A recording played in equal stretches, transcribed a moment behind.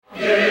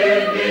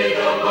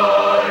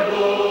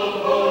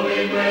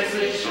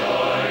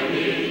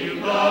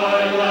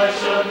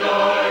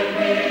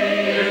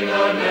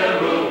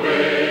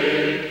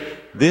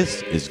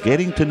This is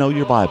Getting to Know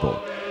Your Bible,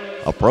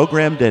 a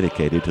program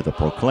dedicated to the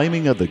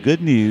proclaiming of the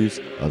good news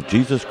of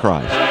Jesus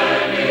Christ.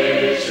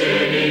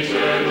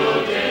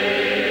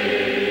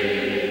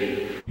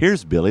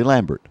 Here's Billy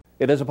Lambert.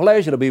 It is a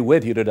pleasure to be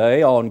with you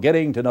today on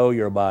Getting to Know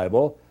Your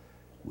Bible.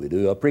 We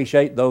do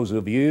appreciate those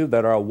of you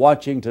that are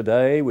watching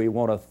today. We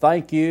want to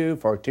thank you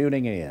for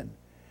tuning in.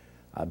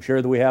 I'm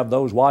sure that we have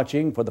those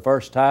watching for the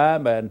first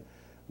time, and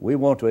we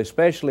want to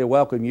especially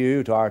welcome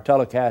you to our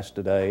telecast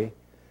today.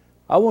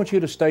 I want you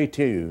to stay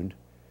tuned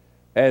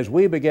as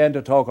we begin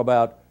to talk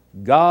about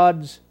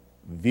God's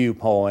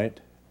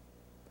viewpoint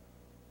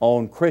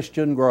on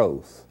Christian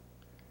growth.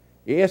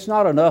 It's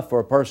not enough for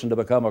a person to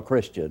become a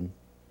Christian.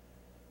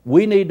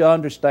 We need to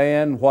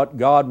understand what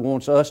God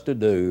wants us to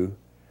do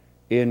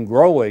in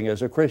growing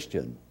as a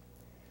Christian.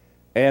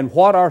 And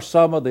what are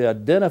some of the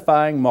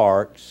identifying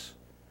marks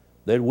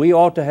that we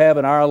ought to have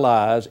in our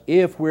lives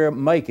if we're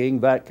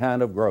making that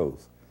kind of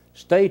growth?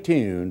 Stay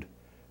tuned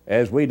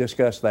as we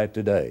discuss that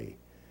today.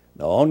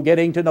 Now, on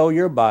Getting to Know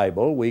Your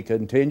Bible, we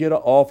continue to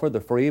offer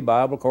the free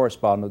Bible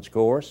correspondence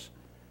course,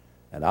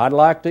 and I'd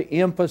like to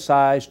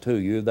emphasize to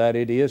you that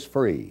it is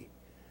free.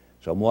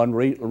 Someone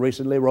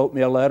recently wrote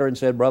me a letter and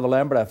said, "Brother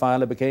Lambert, I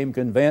finally became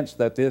convinced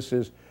that this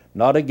is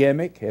not a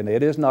gimmick," and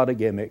it is not a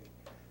gimmick.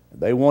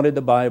 They wanted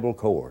the Bible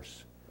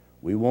course.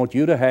 We want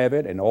you to have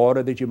it in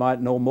order that you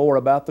might know more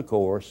about the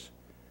course,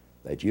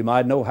 that you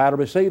might know how to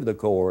receive the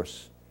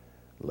course.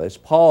 Let's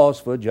pause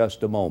for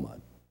just a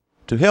moment.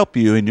 To help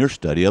you in your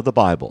study of the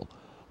Bible,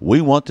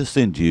 we want to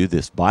send you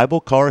this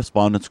Bible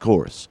correspondence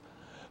course.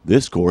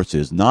 This course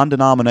is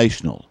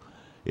non-denominational.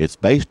 It's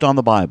based on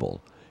the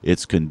Bible.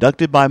 It's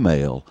conducted by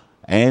mail,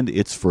 and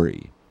it's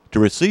free. To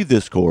receive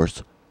this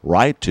course,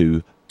 write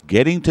to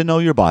Getting to Know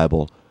Your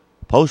Bible,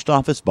 Post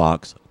Office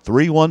Box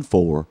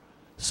 314,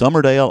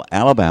 Summerdale,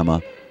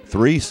 Alabama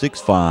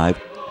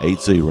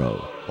 36580,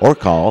 or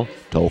call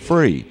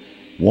toll-free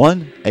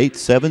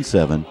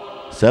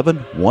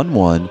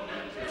 1-877-711-5214.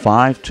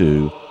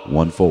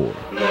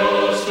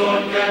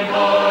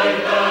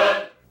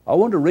 I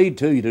want to read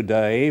to you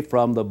today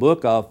from the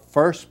book of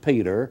 1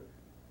 Peter.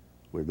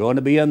 We're going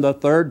to be in the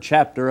third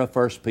chapter of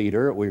 1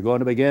 Peter. We're going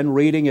to begin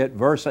reading at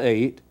verse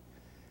 8,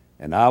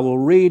 and I will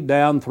read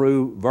down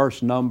through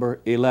verse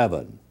number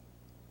 11.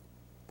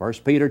 1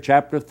 Peter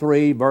chapter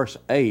 3, verse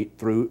 8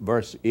 through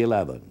verse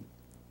 11.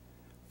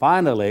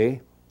 Finally,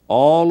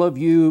 all of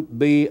you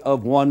be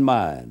of one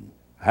mind,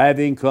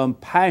 having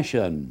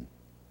compassion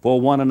for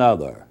one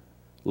another.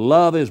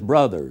 Love as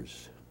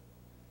brothers.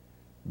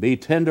 Be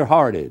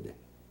tender-hearted.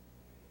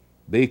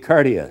 Be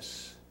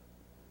courteous,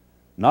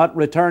 not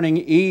returning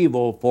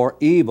evil for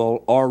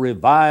evil or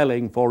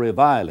reviling for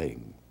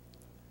reviling,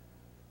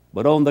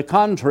 but on the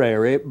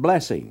contrary,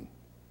 blessing,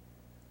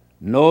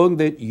 knowing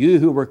that you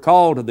who were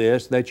called to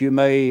this, that you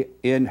may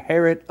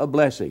inherit a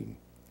blessing.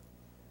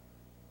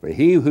 For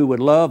he who would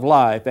love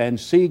life and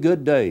see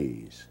good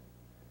days,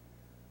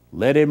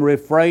 let him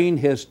refrain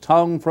his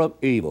tongue from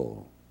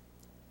evil,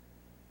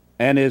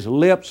 and his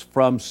lips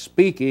from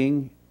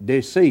speaking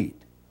deceit.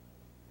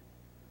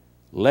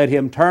 Let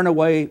him turn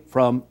away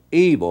from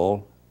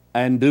evil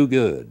and do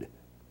good.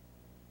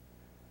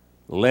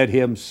 Let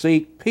him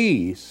seek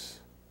peace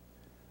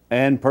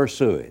and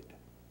pursue it.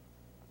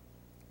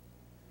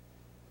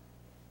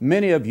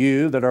 Many of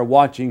you that are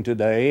watching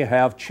today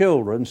have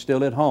children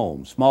still at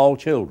home, small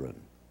children.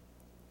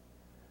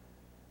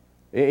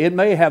 It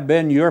may have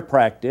been your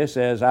practice,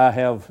 as I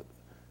have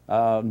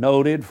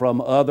noted from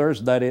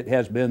others that it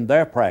has been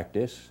their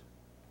practice,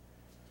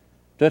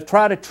 to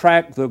try to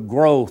track the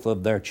growth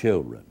of their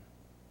children.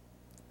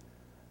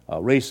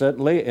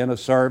 Recently, in a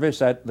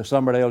service at the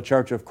Summerdale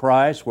Church of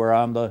Christ, where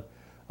I'm a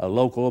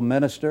local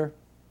minister,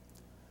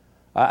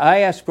 I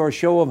asked for a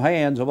show of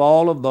hands of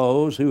all of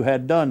those who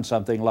had done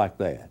something like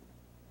that.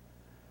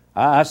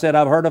 I said,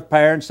 I've heard of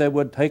parents that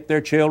would take their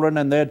children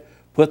and they'd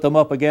put them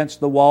up against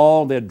the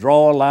wall, they'd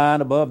draw a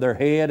line above their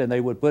head, and they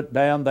would put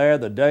down there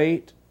the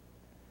date,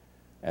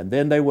 and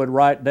then they would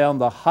write down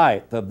the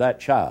height of that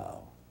child.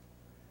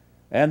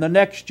 And the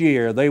next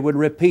year they would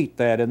repeat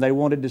that, and they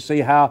wanted to see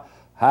how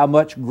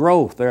much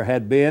growth there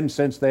had been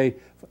since they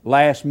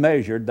last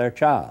measured their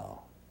child.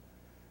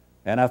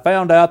 And I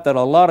found out that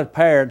a lot of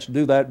parents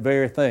do that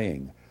very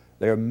thing.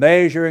 They're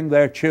measuring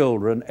their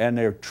children and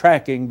they're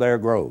tracking their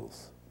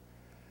growth.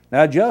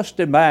 Now just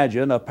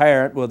imagine a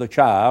parent with a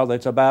child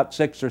that's about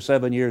 6 or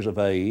 7 years of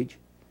age,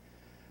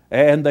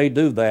 and they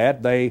do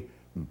that. They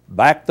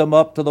back them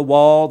up to the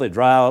wall, they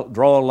draw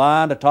a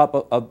line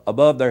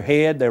above their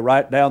head, they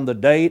write down the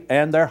date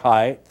and their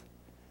height,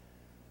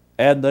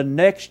 and the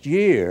next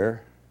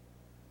year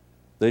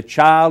the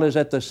child is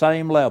at the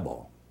same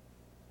level.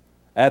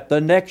 At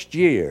the next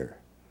year,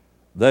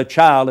 the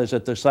child is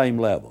at the same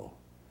level.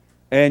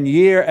 And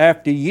year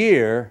after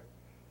year,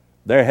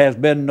 there has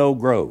been no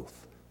growth.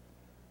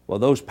 Well,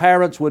 those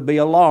parents would be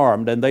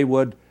alarmed, and they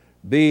would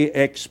be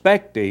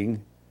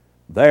expecting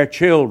their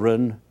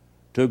children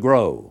to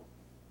grow.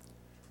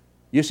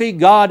 You see,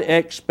 God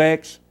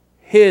expects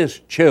His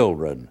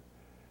children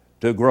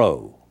to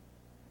grow.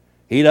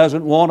 He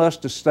doesn't want us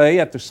to stay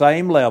at the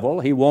same level.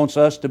 He wants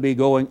us to be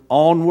going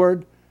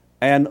onward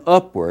and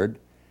upward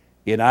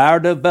in our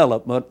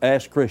development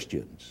as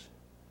Christians.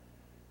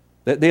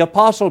 The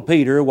Apostle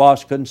Peter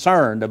was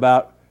concerned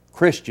about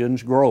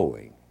Christians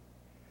growing.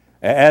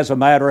 As a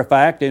matter of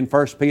fact, in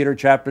 1 Peter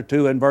chapter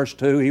 2 and verse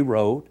 2, he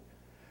wrote,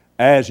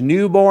 "As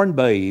newborn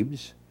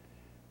babes,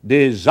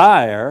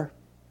 desire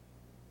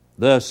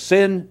the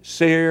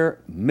sincere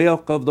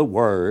milk of the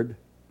Word."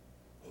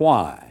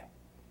 Why?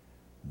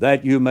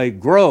 That you may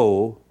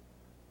grow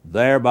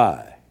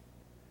thereby.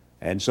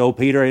 And so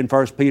Peter in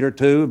 1 Peter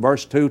 2,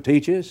 verse 2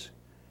 teaches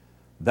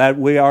that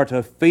we are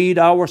to feed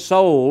our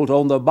souls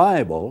on the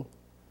Bible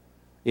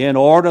in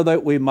order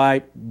that we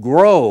might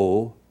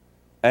grow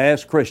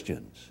as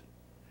Christians.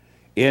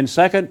 In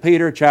 2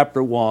 Peter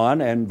chapter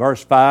 1 and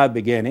verse 5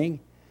 beginning,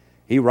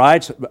 he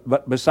writes,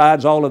 "But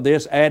besides all of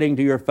this, adding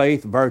to your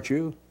faith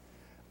virtue,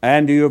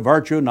 and to your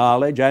virtue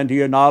knowledge, and to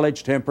your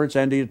knowledge temperance,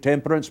 and to your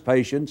temperance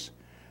patience,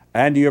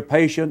 and to your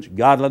patience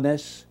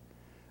godliness,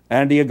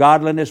 and to your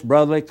godliness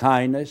brotherly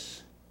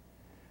kindness,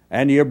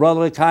 and to your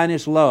brotherly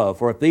kindness love.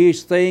 For if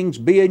these things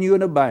be in you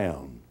and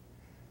abound,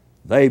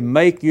 they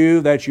make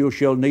you that you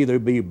shall neither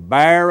be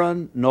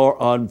barren nor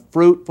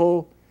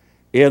unfruitful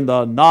in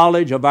the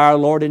knowledge of our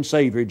Lord and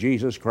Savior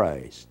Jesus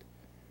Christ.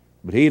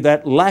 But he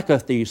that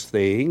lacketh these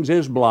things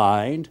is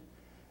blind,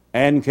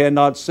 and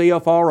cannot see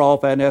afar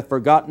off, and hath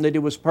forgotten that he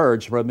was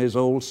purged from his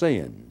old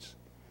sins."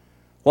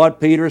 What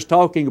Peter's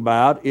talking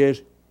about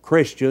is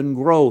Christian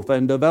growth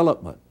and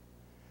development.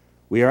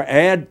 We are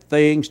add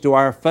things to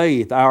our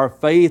faith. Our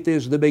faith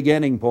is the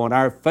beginning point.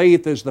 Our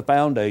faith is the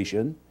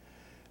foundation,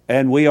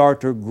 and we are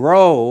to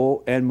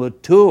grow and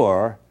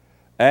mature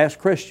as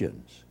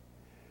Christians.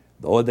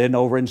 Though then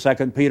over in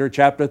 2 Peter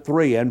chapter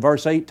 3 and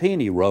verse 18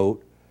 he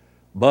wrote,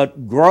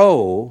 "But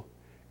grow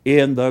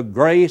in the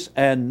grace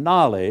and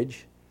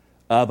knowledge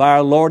of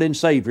our Lord and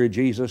Savior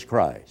Jesus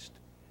Christ."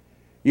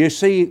 You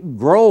see,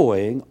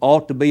 growing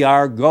ought to be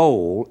our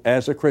goal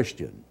as a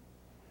Christian.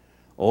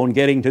 On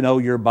getting to know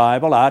your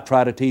Bible, I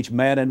try to teach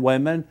men and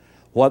women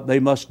what they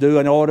must do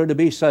in order to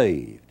be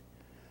saved.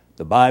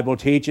 The Bible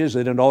teaches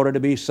that in order to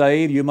be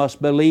saved, you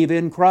must believe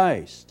in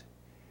Christ,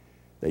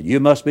 that you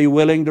must be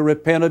willing to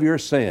repent of your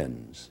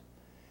sins.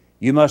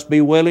 You must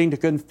be willing to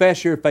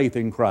confess your faith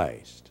in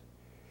Christ.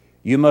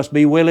 You must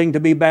be willing to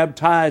be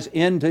baptized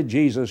into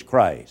Jesus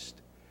Christ.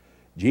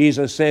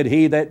 Jesus said,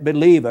 "He that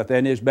believeth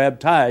and is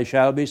baptized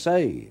shall be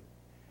saved."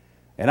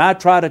 And I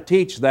try to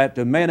teach that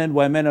to men and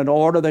women in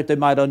order that they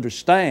might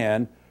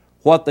understand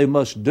what they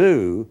must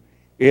do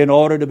in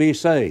order to be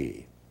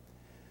saved.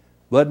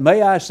 But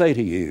may I say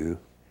to you,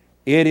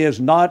 it is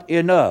not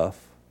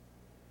enough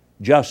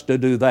just to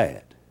do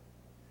that.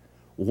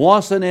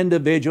 Once an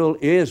individual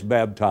is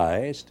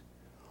baptized,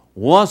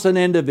 once an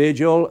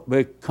individual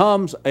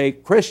becomes a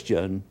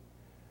Christian,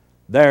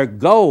 their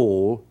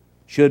goal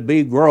should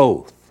be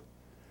growth.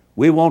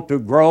 We want to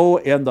grow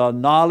in the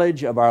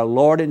knowledge of our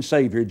Lord and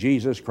Savior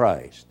Jesus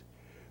Christ.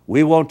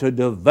 We want to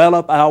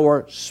develop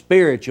our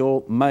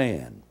spiritual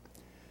man.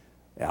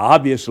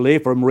 Obviously,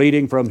 from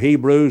reading from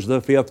Hebrews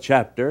the 5th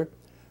chapter,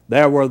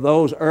 there were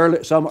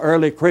some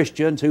early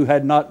Christians who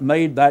had not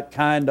made that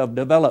kind of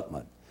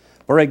development.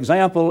 For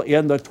example,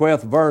 in the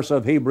 12th verse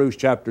of Hebrews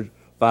chapter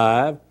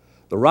 5,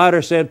 the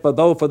writer said, "For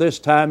though for this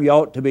time you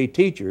ought to be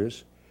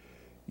teachers,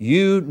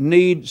 you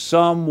need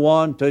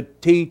someone to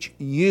teach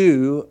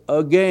you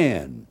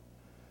again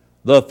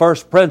the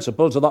first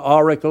principles of the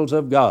oracles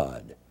of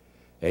God.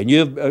 And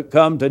you've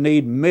come to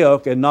need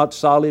milk and not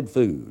solid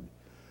food.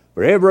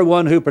 For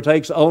everyone who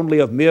partakes only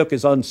of milk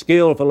is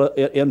unskilled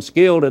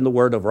in the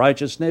word of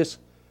righteousness,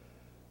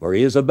 for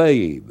he is a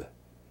babe.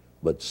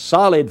 But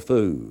solid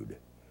food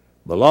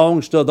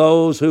belongs to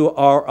those who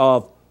are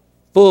of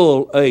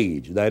full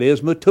age, that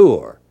is,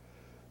 mature.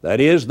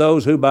 That is,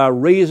 those who by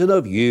reason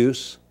of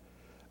use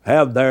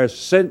have their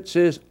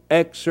senses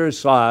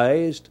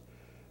exercised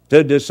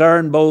to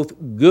discern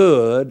both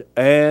good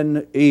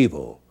and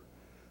evil.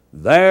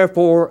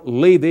 Therefore,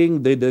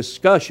 leaving the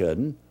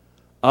discussion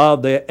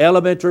of the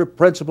elementary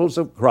principles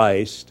of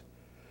Christ,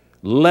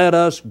 let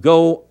us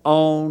go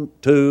on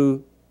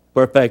to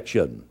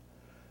perfection,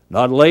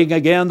 not laying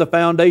again the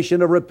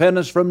foundation of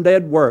repentance from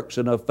dead works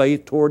and of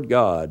faith toward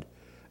God,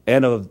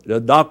 and of the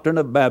doctrine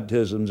of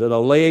baptisms, and a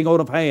laying on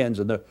of hands,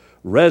 and the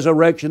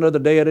resurrection of the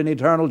dead and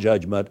eternal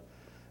judgment.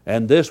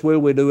 And this will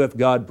we do if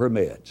God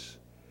permits."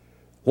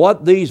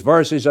 What these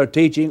verses are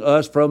teaching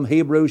us from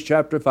Hebrews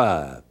chapter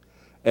 5,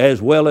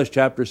 as well as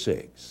chapter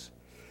 6,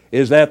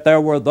 is that there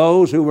were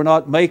those who were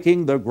not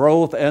making the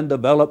growth and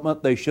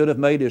development they should have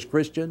made as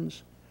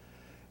Christians,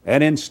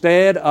 and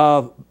instead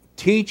of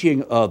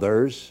teaching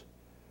others,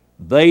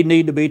 they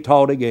need to be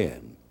taught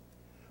again.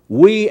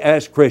 We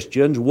as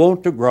Christians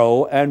want to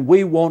grow and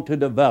we want to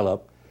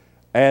develop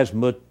as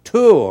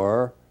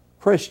mature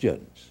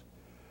Christians.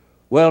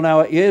 Well, now,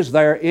 is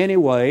there any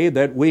way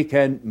that we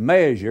can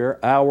measure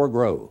our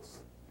growth?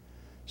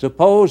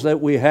 Suppose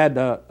that we had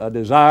a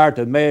desire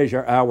to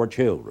measure our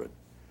children.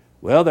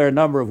 Well, there are a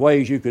number of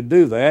ways you could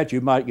do that. You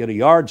might get a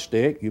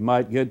yardstick, you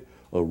might get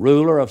a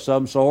ruler of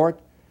some sort,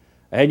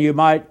 and you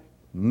might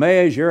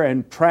measure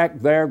and track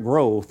their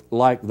growth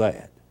like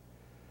that.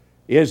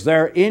 Is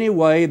there any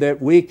way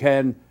that we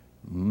can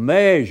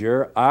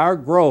measure our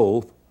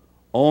growth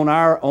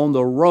on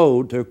the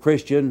road to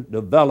Christian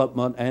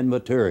development and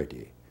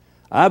maturity?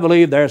 I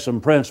believe there are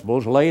some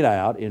principles laid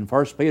out in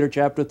 1 Peter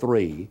chapter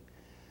 3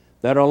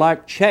 that are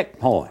like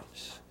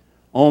checkpoints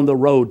on the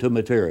road to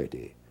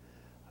maturity.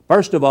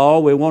 First of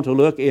all, we want to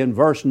look in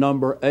verse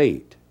number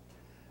 8.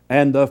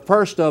 And the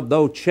first of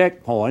those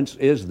checkpoints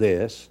is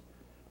this: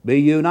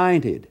 be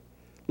united.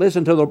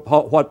 Listen to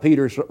what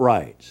Peter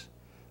writes.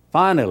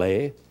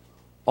 Finally,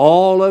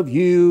 all of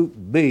you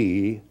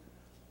be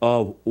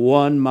of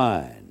one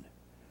mind.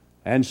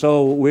 And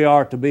so we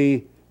are to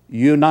be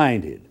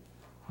united.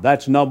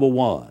 That's number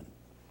one.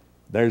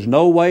 There's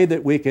no way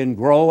that we can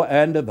grow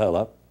and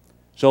develop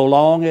so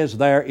long as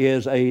there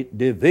is a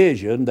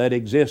division that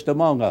exists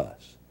among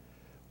us.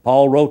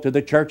 Paul wrote to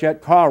the church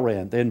at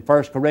Corinth in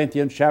 1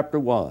 Corinthians chapter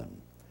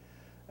 1.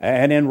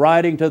 And in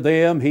writing to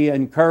them, he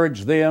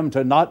encouraged them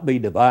to not be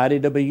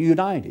divided, to be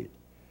united.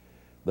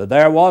 But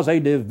there was a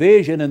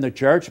division in the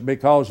church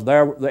because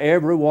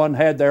everyone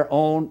had their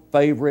own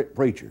favorite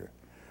preacher.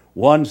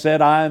 One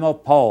said, I am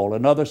of Paul.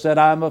 Another said,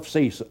 I am of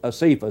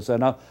Cephas.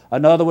 And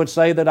another would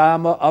say that I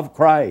am of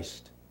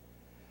Christ.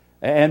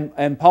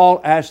 And Paul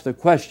asked the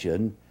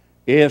question,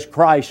 is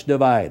Christ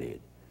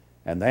divided?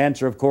 And the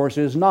answer, of course,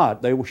 is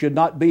not. They should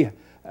not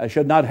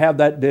have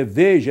that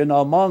division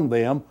among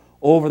them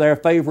over their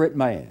favorite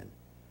man.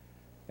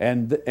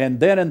 And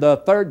then in the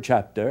 3rd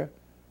chapter,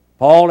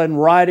 Paul, in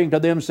writing to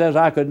them, says,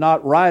 I could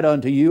not write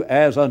unto you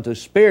as unto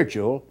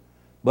spiritual,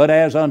 but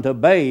as unto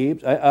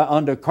babes,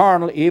 unto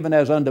carnal, even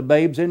as unto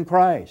babes in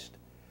Christ.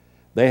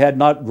 They had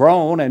not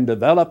grown and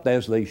developed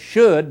as they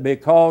should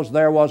because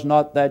there was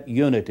not that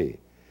unity.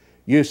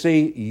 You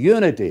see,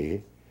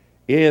 unity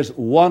is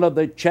one of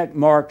the check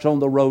marks on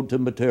the road to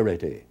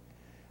maturity.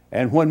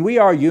 And when we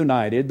are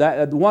united,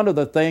 one of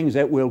the things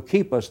that will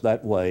keep us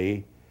that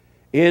way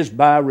is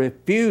by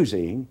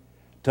refusing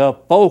to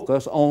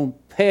focus on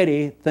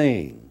petty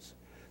things.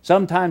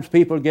 Sometimes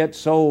people get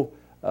so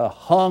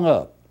hung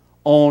up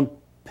on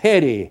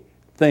petty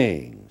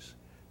things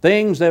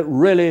that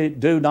really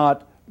do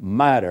not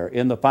matter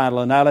in the final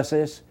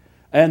analysis,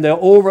 and they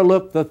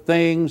overlook the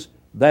things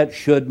that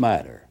should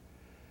matter.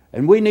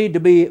 And we need to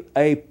be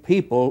a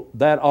people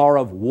that are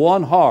of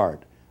one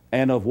heart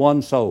and of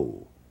one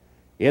soul.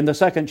 In the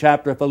 2nd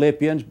chapter of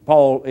Philippians,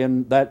 Paul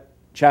in that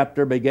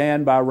chapter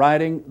began by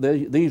writing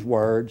these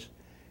words,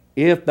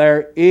 if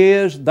there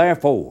is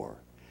therefore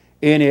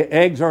any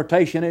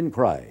exhortation in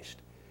Christ,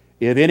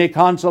 if any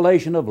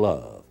consolation of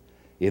love,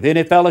 if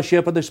any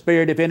fellowship of the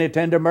Spirit, if any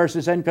tender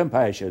mercies and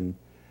compassion,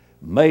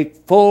 make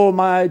full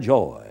my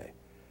joy,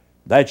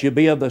 that you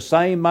be of the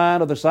same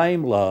mind, of the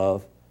same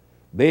love,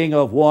 being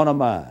of one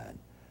mind,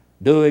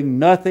 doing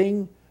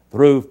nothing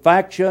through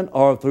faction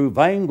or through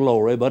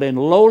vainglory, but in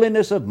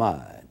lowliness of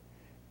mind,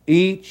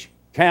 each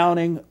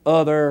counting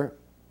other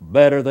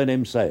better than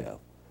himself.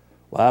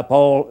 Why,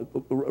 Paul,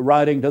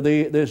 writing to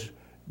this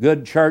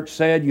good church,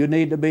 said you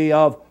need to be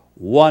of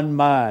one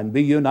mind,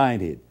 be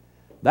united.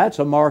 That's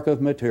a mark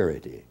of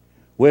maturity,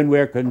 when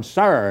we're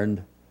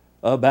concerned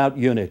about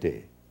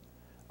unity.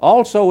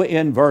 Also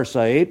in verse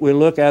 8, we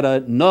look at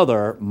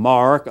another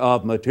mark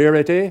of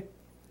maturity,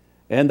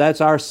 and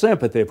that's our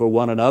sympathy for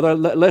one another.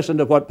 Listen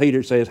to what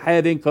Peter says,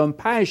 having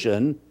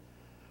compassion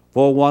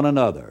for one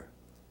another.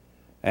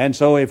 And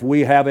so if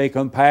we have a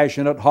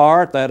compassionate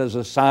heart, that is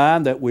a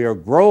sign that we are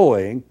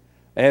growing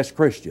as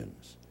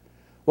Christians.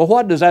 Well,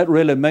 what does that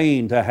really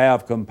mean, to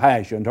have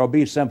compassion, or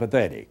be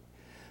sympathetic?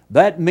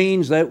 That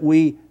means that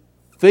we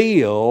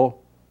feel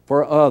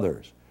for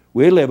others.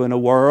 We live in a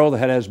world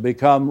that has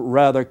become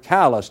rather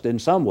calloused in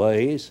some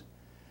ways,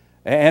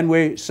 and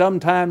we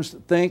sometimes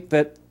think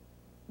that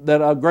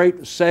a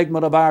great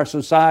segment of our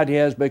society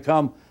has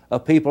become a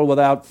people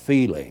without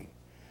feeling.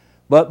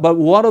 But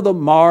one of the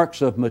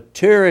marks of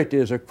maturity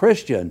as a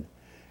Christian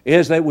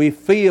is that we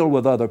feel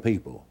with other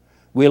people.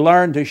 We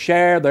learn to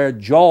share their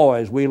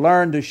joys. We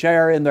learn to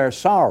share in their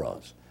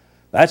sorrows.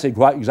 That's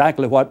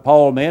exactly what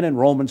Paul meant in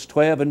Romans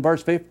 12 and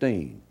verse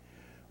 15.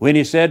 When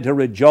he said to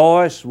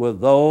rejoice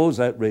with those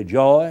that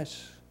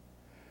rejoice,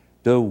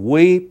 to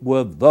weep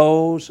with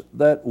those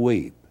that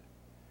weep.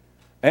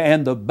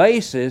 And the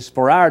basis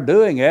for our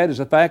doing it is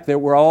the fact that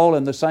we're all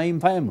in the same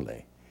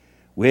family.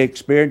 We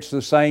experience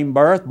the same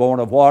birth, born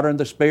of water and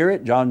the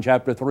Spirit, John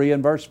chapter 3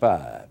 and verse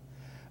 5.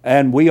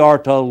 And we are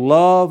to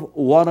love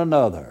one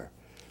another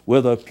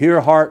with a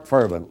pure heart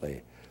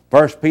fervently,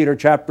 1 Peter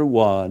chapter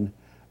 1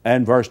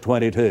 and verse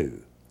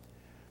 22.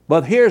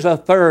 But here's a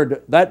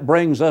third, that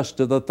brings us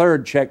to the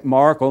third check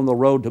mark on the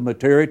road to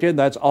maturity, and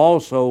that's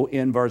also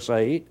in verse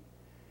 8.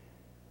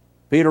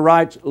 Peter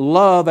writes,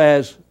 love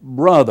as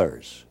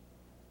brothers.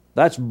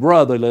 That's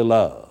brotherly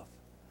love.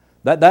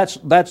 That's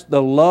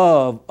the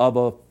love of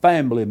a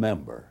family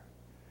member.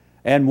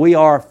 And we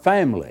are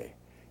family.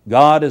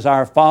 God is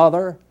our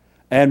Father,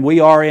 and we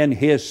are in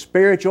His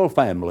spiritual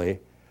family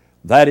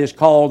that is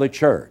called the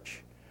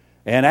church.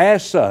 And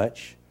as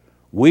such,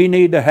 we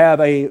need to have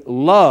a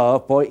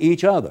love for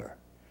each other.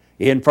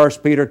 In 1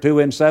 Peter 2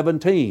 and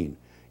 17,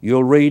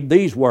 you'll read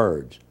these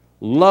words,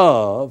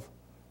 love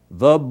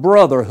the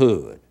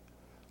brotherhood.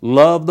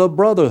 Love the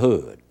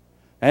brotherhood.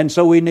 And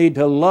so we need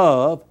to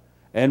love,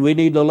 and we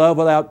need to love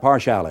without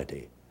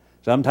partiality.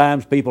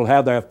 Sometimes people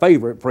have their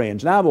favorite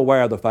friends. Now I'm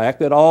aware of the fact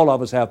that all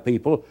of us have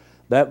people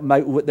that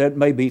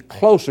may be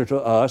closer to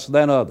us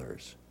than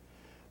others.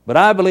 But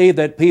I believe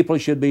that people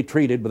should be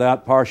treated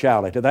without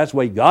partiality. That's the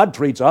way God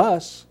treats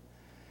us.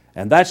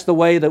 And that's the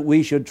way that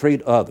we should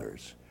treat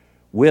others,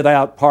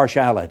 without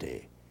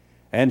partiality.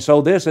 And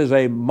so this is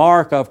a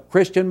mark of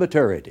Christian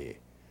maturity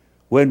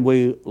when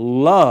we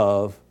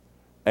love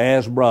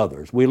as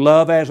brothers. We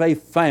love as a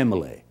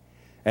family.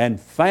 And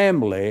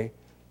family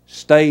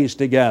stays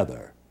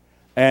together.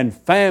 And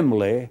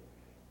family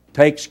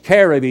takes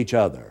care of each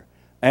other.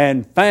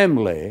 And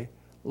family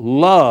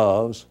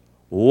loves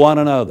one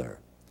another.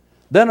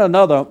 Then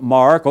another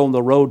mark on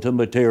the road to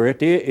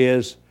maturity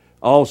is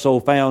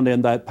also found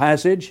in that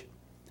passage.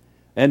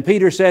 And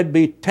Peter said,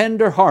 be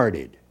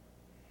tender-hearted.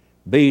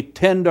 Be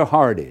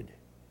tender-hearted.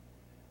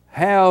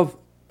 Have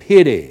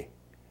pity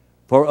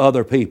for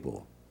other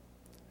people.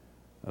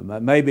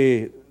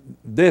 Maybe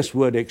this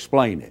would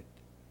explain it.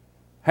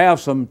 Have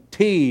some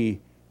TLC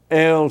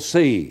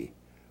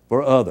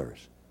for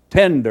others.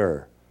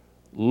 Tender,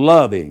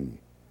 loving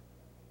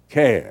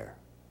care.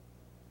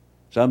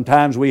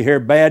 Sometimes we hear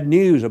bad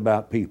news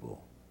about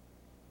people.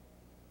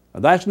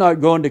 That's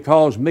not going to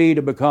cause me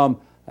to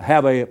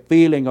have a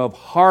feeling of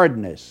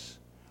hardness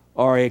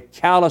or a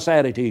callous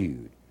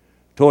attitude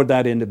toward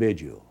that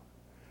individual,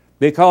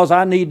 because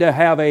I need to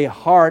have a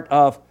heart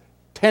of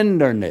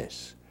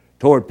tenderness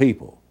toward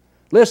people.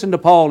 Listen to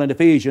Paul in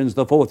Ephesians,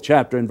 the 4th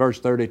chapter, in verse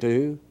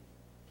 32.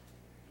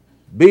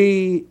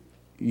 Be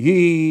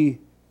ye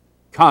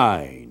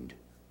kind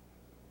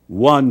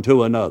one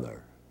to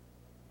another,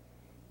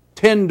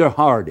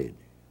 tender-hearted,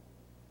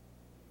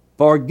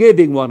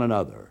 forgiving one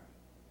another,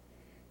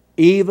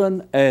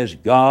 even as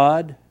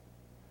God,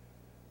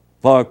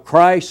 for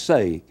Christ's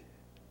sake,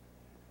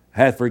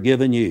 hath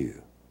forgiven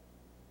you.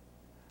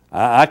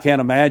 I can't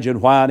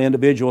imagine why an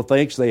individual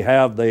thinks they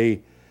have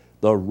the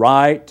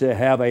right to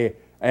have an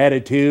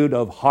attitude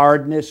of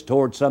hardness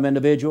toward some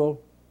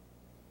individual,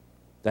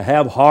 to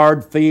have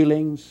hard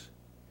feelings,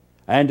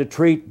 and to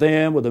treat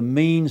them with a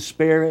mean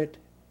spirit,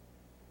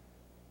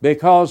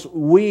 because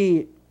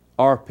we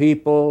are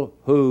people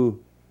who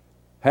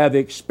have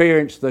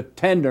experienced the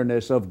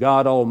tenderness of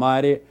God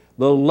Almighty,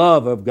 the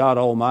love of God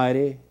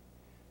Almighty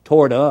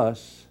toward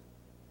us.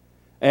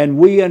 And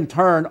we in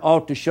turn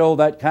ought to show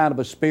that kind of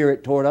a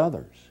spirit toward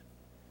others.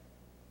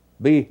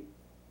 Be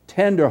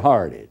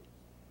tender-hearted.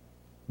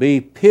 Be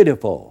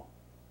pitiful,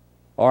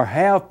 or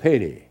have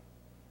pity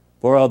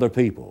for other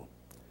people.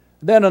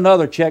 Then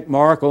another check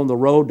mark on the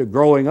road to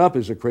growing up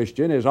as a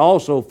Christian is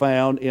also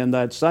found in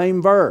that same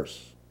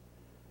verse.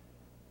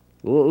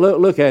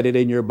 Look at it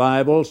in your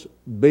Bibles.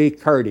 Be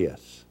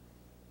courteous.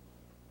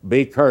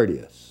 Be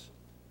courteous.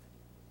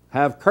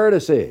 Have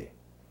courtesy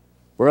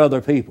for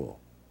other people.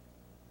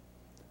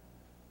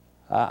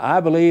 I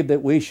believe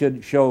that we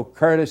should show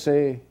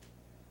courtesy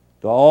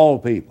to all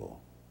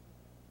people.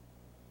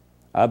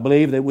 I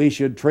believe that we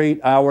should treat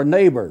our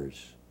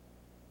neighbors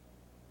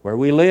where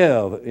we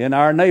live in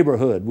our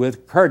neighborhood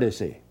with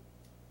courtesy.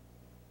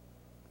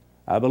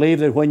 I believe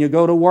that when you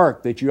go to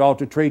work that you ought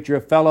to treat your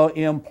fellow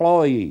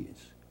employees,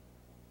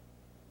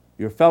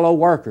 your fellow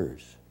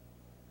workers,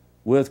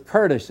 with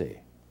courtesy.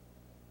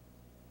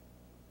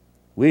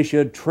 We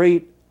should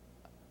treat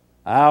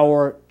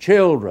our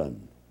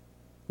children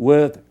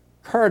with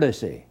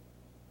courtesy.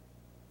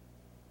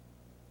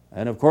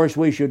 And of course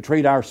we should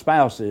treat our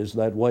spouses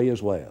that way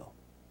as well.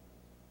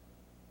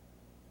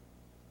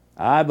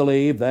 I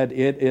believe that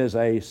it is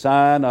a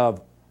sign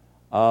of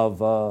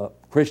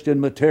Christian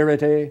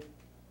maturity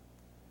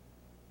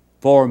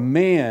for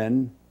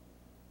men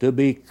to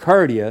be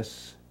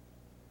courteous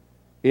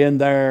in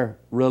their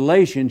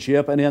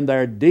relationship and in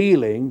their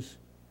dealings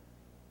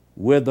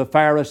with the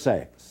fairer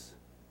sex.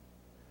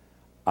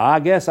 I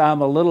guess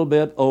I'm a little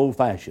bit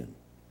old-fashioned.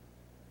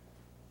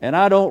 And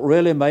I don't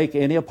really make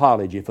any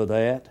apology for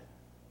that.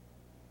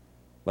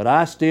 But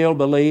I still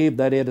believe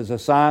that it is a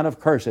sign of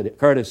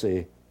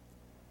courtesy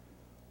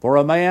for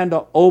a man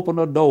to open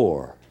a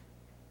door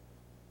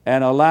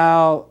and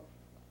allow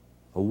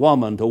a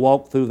woman to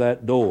walk through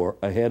that door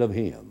ahead of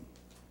him.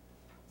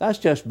 That's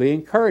just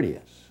being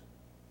courteous.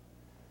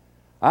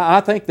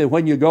 I think that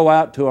when you go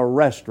out to a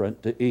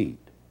restaurant to eat,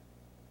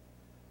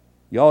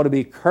 you ought to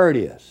be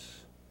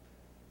courteous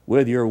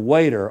with your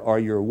waiter or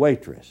your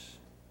waitress.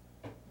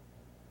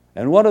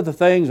 And one of the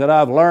things that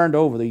I've learned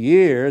over the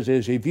years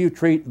is if you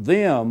treat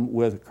them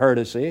with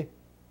courtesy,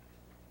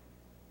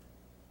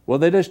 well,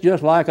 that is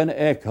just like an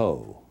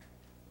echo.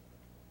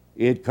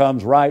 It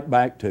comes right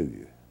back to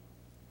you.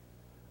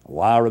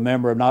 Well, I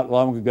remember not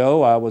long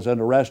ago I was in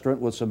a restaurant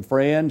with some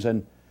friends,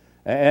 and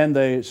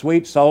the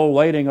sweet soul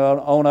waiting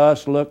on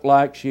us looked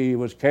like she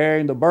was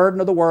carrying the burden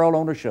of the world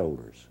on her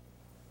shoulders.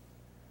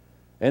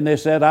 And they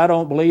said, I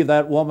don't believe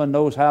that woman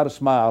knows how to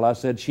smile. I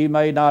said, she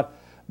may not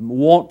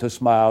want to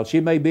smile. She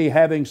may be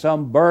having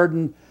some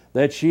burden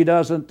that she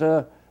doesn't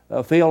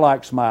feel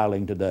like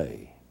smiling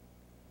today.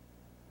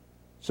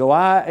 So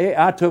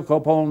I took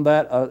upon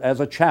that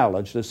as a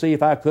challenge to see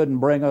if I couldn't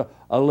bring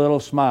a little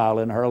smile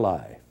in her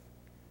life.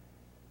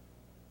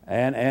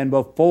 And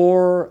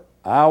before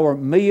our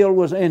meal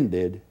was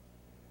ended,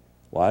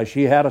 why,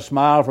 she had a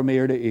smile from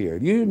ear to ear.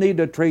 You need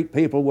to treat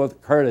people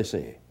with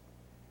courtesy.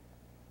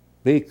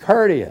 Be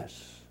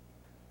courteous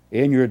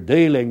in your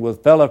dealing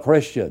with fellow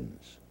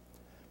Christians.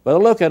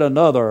 But look at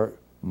another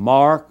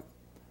mark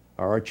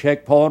or a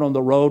checkpoint on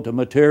the road to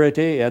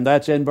maturity, and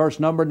that's in verse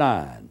number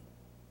 9.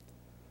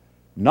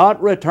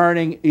 Not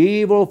returning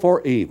evil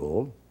for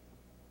evil,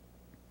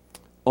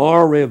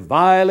 or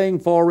reviling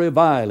for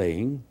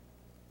reviling,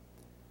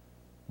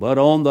 but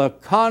on the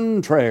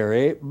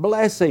contrary,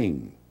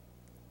 blessing,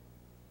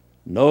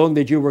 knowing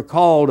that you were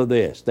called to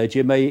this, that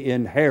you may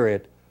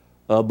inherit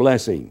a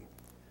blessing.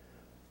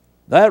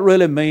 That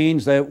really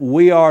means that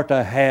we are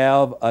to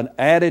have an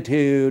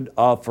attitude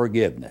of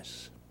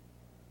forgiveness.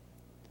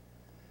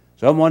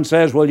 Someone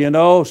says, well, you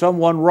know,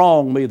 someone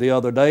wronged me the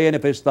other day, and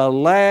if it's the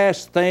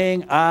last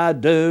thing I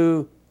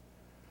do,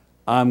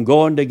 I'm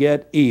going to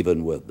get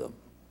even with them.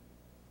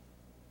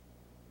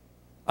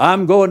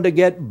 I'm going to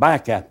get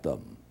back at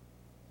them.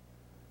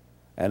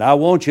 And I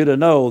want you to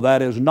know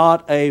that is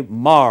not a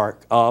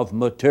mark of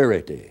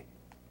maturity.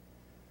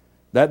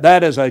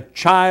 That is a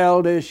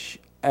childish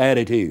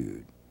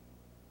attitude.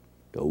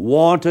 To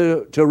want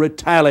to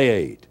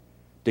retaliate,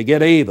 to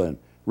get even.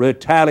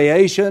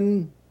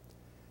 Retaliation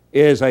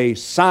is a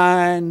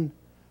sign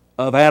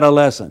of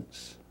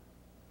adolescence.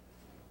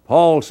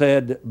 Paul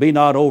said, be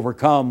not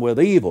overcome with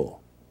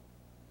evil,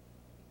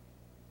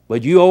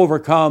 but you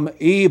overcome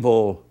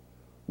evil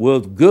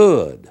with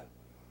good.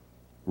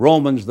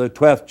 Romans the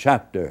 12th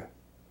chapter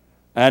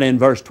and in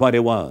verse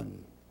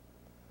 21.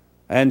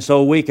 And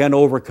so we can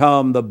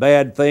overcome the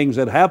bad things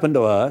that happen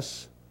to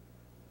us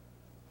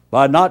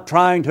by not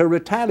trying to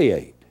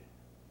retaliate.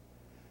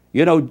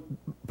 You know,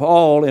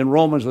 Paul in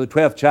Romans the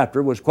 12th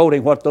chapter was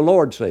quoting what the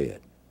Lord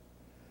said.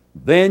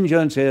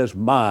 Vengeance is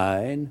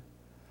mine,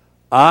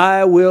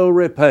 I will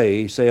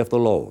repay, saith the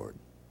Lord.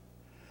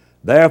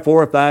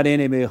 Therefore, if thine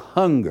enemy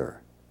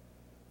hunger,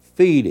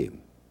 feed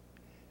him.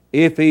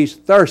 If he's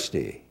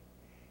thirsty,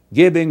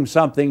 give him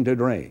something to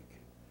drink.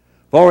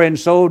 For in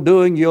so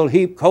doing you'll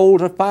heap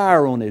coals of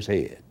fire on his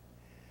head.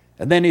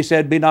 And then he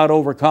said, be not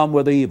overcome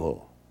with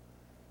evil,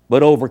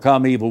 but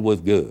overcome evil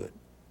with good.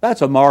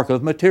 That's a mark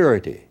of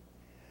maturity.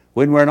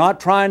 When we're not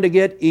trying to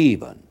get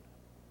even,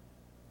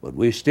 but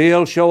we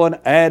still show an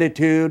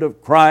attitude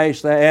of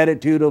Christ, the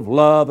attitude of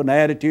love, an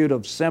attitude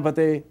of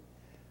sympathy,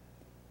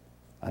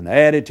 an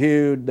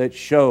attitude that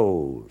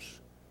shows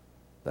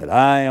that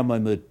I am a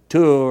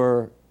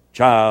mature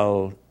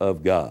child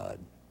of God.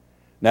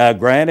 Now,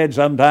 granted,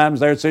 sometimes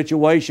there are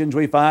situations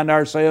we find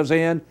ourselves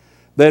in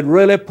that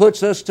really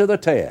puts us to the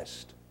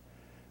test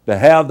to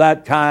have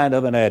that kind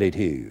of an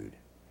attitude.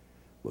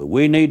 But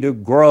we need to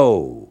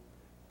grow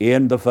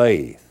in the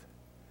faith.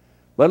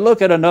 But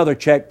look at another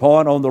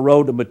checkpoint on the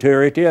road to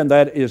maturity, and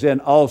that is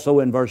also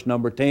in verse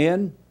number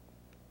 10.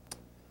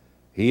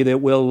 He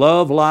that will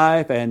love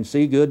life and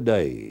see good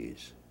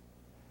days,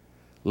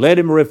 let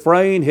him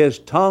refrain his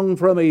tongue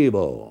from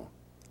evil,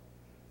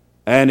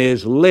 and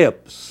his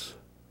lips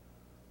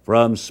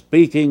from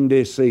speaking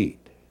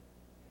deceit.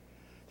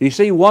 You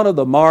see, one of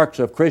the marks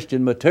of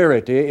Christian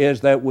maturity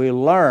is that we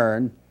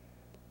learn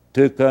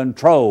to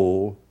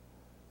control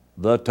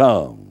the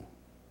tongue.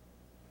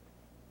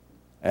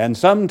 And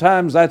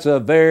sometimes that's a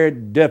very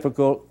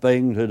difficult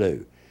thing to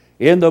do.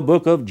 In the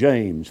book of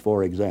James,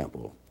 for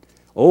example,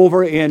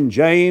 over in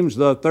James,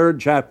 the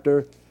 3rd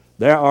chapter,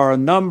 there are a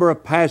number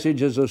of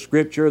passages of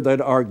Scripture that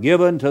are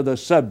given to the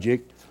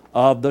subject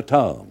of the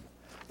tongue.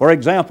 For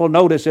example,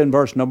 notice in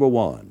verse number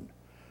 1,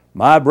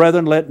 my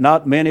brethren, let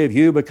not many of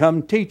you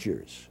become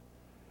teachers,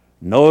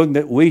 knowing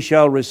that we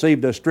shall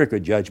receive the stricter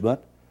judgment.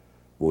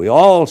 We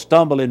all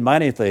stumble in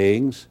many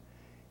things.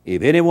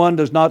 If anyone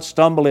does not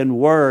stumble in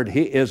word,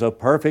 he is a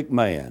perfect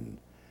man,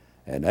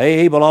 and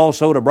able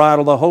also to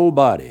bridle the whole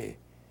body.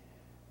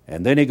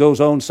 And then he goes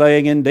on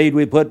saying, indeed,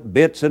 we put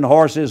bits in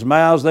horses'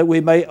 mouths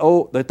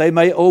that they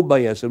may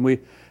obey us, and we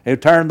have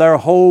turned their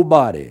whole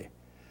body.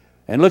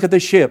 And look at the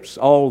ships,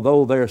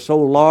 although they're so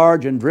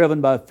large and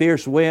driven by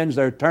fierce winds,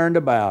 they're turned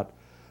about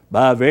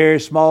by a very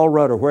small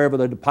rudder wherever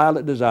the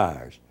pilot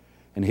desires.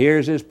 And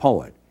here's his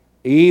point.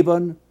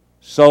 Even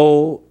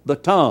so the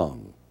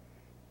tongue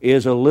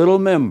is a little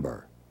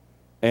member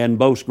and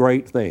boasts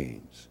great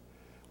things.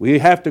 We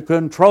have to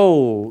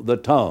control the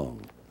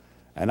tongue.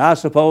 And I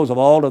suppose of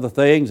all of the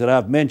things that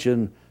I've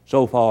mentioned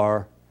so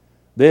far,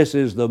 this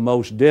is the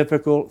most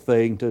difficult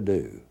thing to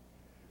do.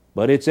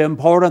 But it's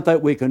important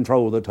that we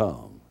control the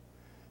tongue.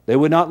 They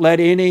would not let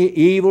any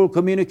evil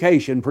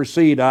communication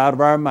proceed out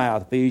of our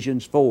mouth,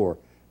 Ephesians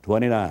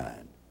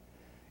 4:29.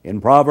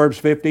 In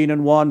Proverbs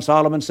 15:1,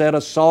 Solomon said,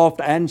 a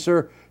soft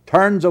answer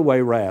turns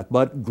away wrath,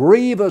 but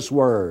grievous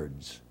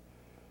words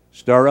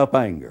stir up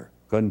anger.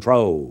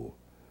 Control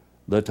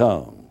the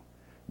tongue.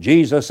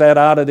 Jesus said,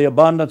 out of the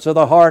abundance of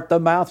the heart the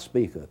mouth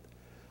speaketh.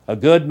 A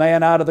good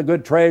man out of the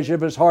good treasure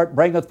of his heart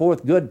bringeth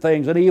forth good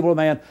things. An evil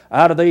man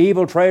out of the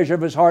evil treasure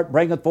of his heart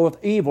bringeth forth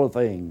evil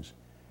things.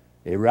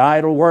 Every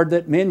idle word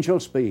that men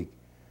shall speak,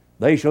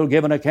 they shall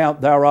give an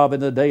account thereof in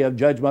the day of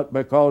judgment,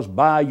 because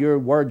by your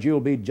words you'll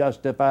be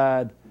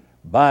justified,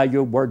 by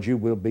your words you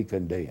will be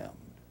condemned.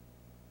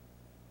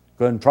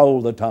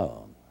 Control the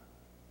tongue.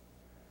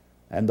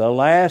 And the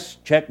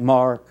last check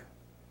mark,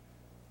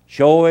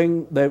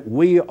 showing that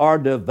we are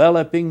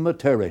developing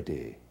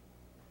maturity,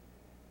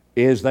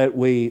 is that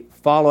we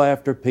follow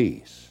after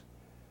peace.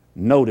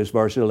 Notice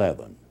verse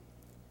 11.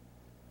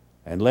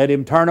 And let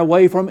him turn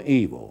away from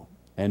evil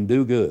and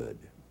do good.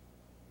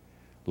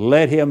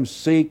 Let him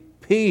seek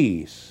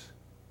peace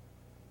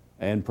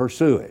and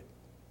pursue it.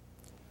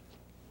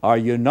 Are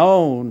you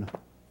known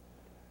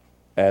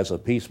as a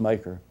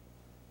peacemaker?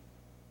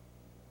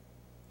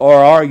 Or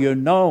are you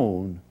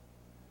known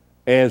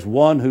as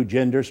one who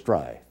genders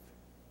strife?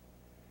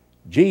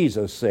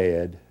 Jesus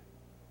said,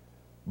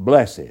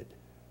 blessed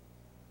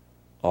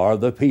are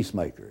the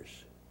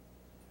peacemakers.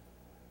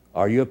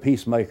 Are you a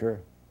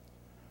peacemaker?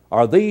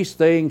 Are these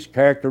things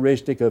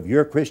characteristic of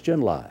your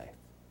Christian life,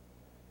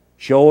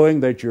 showing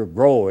that you're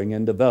growing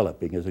and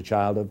developing as a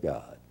child of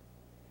God?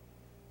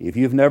 If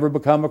you've never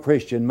become a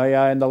Christian, may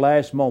I in the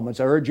last moments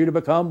urge you to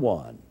become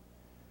one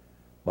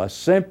by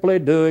simply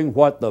doing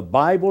what the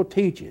Bible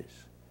teaches.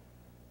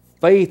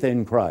 Faith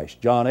in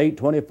Christ, John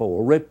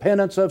 8:24.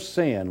 Repentance of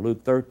sin,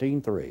 Luke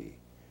 13:3.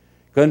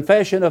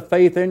 Confession of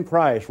faith in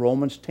Christ,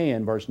 Romans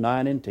 10, verse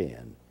 9 and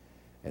 10.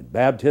 And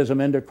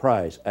baptism into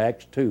Christ,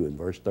 Acts 2 and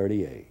verse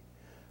 38.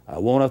 I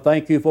want to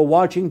thank you for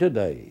watching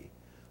today.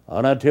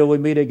 And until we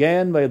meet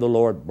again, may the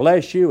Lord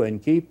bless you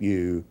and keep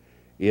you,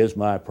 is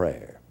my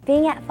prayer.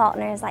 Being at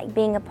Faulkner is like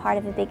being a part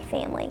of a big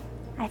family.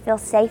 I feel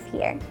safe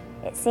here.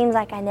 It seems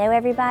like I know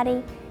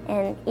everybody,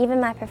 and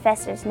even my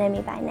professors know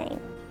me by name.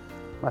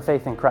 My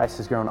faith in Christ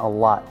has grown a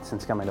lot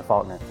since coming to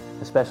Faulkner,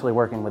 especially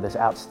working with this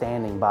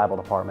outstanding Bible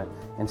department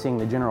and seeing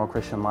the general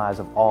Christian lives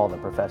of all the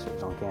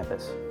professors on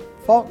campus.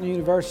 Faulkner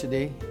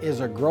University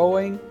is a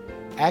growing,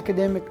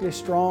 academically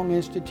strong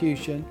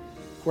institution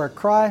where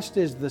Christ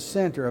is the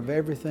center of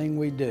everything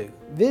we do.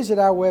 Visit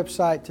our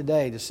website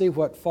today to see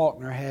what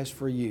Faulkner has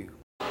for you.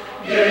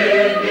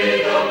 Give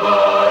me the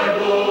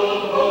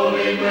Bible,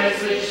 holy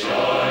message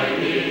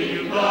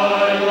shining,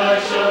 thy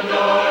light shall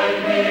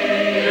guide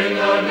me in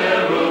the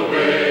narrow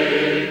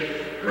way.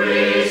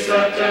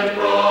 Precept and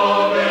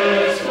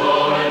promise,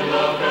 my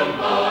love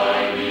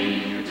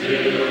combining,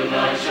 till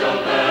night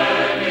shall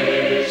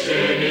vanish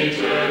in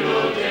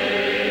eternal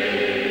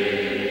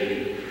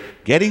day.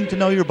 Getting to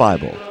Know Your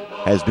Bible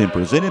has been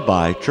presented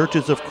by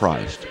Churches of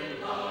Christ.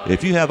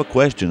 If you have a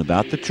question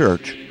about the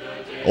church,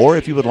 or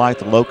if you would like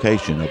the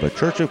location of a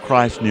Church of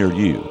Christ near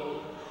you,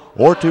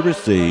 or to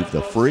receive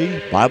the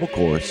free Bible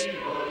course,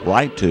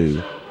 write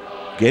to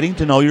Getting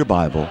to Know Your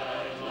Bible,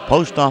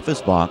 Post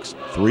Office Box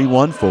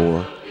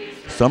 314,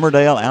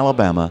 Summerdale,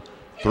 Alabama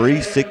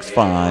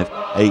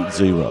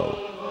 36580,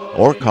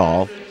 or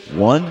call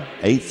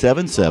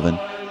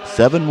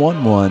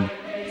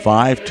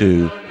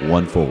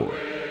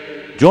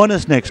 1-877-711-5214. Join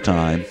us next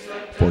time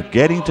for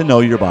Getting to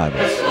Know Your Bible.